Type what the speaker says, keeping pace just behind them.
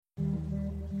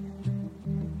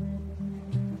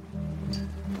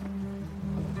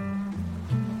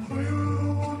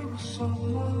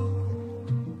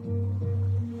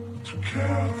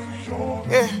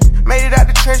Yeah, made it out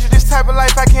the treasure, this type of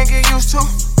life I can't get used to.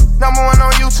 #1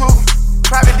 on YouTube,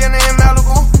 private dinner in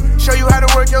Malibu. Show you how to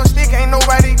work your stick, ain't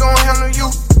nobody gon' handle you.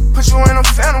 Put you in a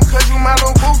phantom, cause you my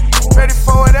little boo. Ready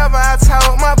for whatever, I tie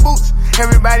up my boots.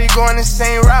 Everybody going the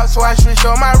same route, so I switched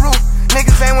on my route.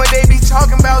 Niggas ain't what they be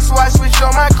talking about, so I switched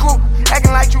on my crew.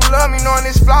 Acting like you love me, knowing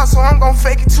this flaw, so I'm gon'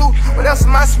 fake it too. What else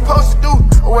am I supposed to do?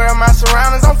 Aware of my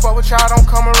surroundings, don't fuck with y'all, don't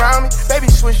come around me. Baby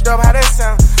switched up, how that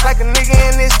sound? Like a nigga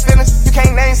in this feelings. You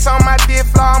can't name something I did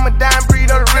flaw, I'm a dying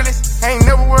breed of the realest. I ain't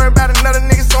never worried about another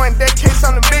nigga, so in that case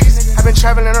I'm the biggest. I've been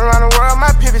traveling around the world,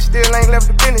 my pivot still ain't left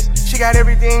the business. She got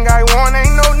everything I want,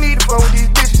 ain't no need to fuck with these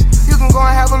bitches. You can go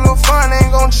and have a little fun,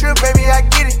 ain't gon' trip, baby, I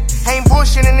get it. Ain't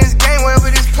bullshit in this game,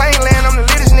 wherever this plane land, I'm the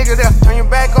littest nigga there. Turn your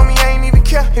back on me, I ain't even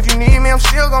care. If you need me, I'm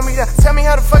still gon' be there. Tell me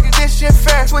how the fuck is this shit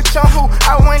fair? Switch on who?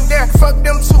 I went there, fuck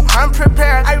them too, I'm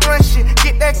prepared. I run shit,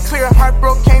 get that clear. Heart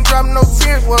broke, can't drop no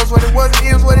tears. Was what it was,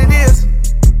 it is what it is.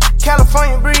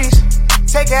 California breeze,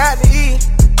 take it out to eat.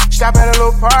 Stop at a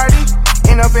little party,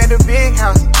 end up at the big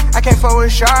house. I can't fuck with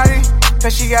Shawty,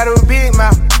 cause she got a big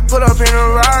mouth. Pull up in a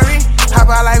Rari, hop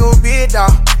out like a big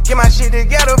dog. Get my shit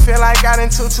together, feel like I done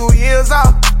took 2 years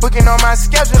off. Booking on my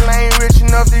schedule, I ain't rich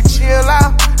enough to chill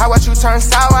out. I watch you turn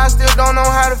sour, I still don't know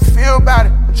how to feel about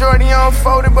it. Majority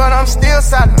unfolded, but I'm still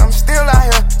solid. I'm still out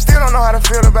here, still don't know how to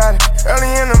feel about it.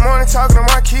 Early in the morning, talking to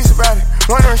Marquise about it.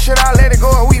 Wondering, should I let it go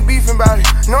or we beefing about it?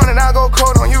 Knowing that I go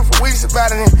cold on you for weeks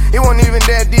about it. And it wasn't even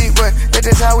that deep, but that's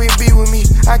just how we be with me.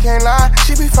 I can't lie,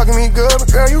 she be fucking me good, but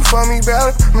girl, you fuck me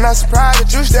better. I'm not surprised that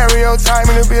you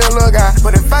stereotype me to be a little guy.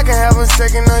 But if I can have a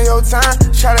second of your time,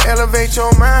 try to elevate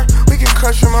your mind, we can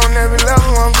crush them on every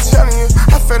level. I'm telling you,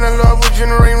 I fell in love with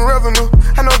generating revenue.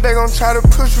 I know they gon' try to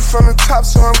push you from the top,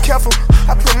 so I'm careful.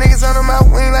 I put niggas under my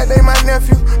wing like they my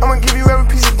nephew. I'ma give you every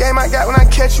piece of game I got when I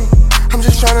catch you. I'm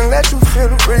just tryna let you feel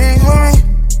the breeze with me.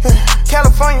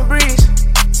 California breeze,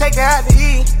 take it out to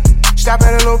eat. Stop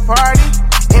at a little party,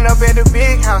 end up at the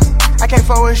big house. I can't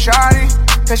fuck with Shawty,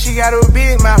 cause she got a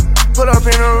big mouth. Pull up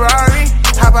in a Rari,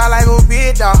 hop out like a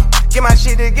big dog. Get my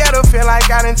shit together, feel like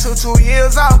I done took 2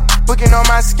 years off. Booking on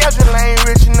my schedule, I ain't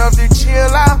rich enough to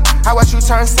chill out. I watch you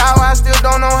turn sour, I still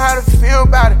don't know how to feel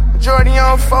about it. Majority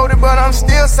unfolded, but I'm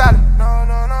still solid. No.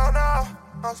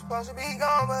 I'm supposed to be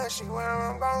gone, but she where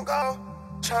I'm gon' go.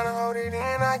 Tryna hold it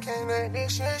in, I can't let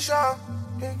this shit show.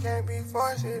 It can't be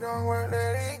forced, it don't work,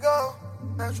 let it go.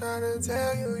 I try to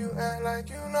tell you, you act like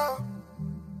you know.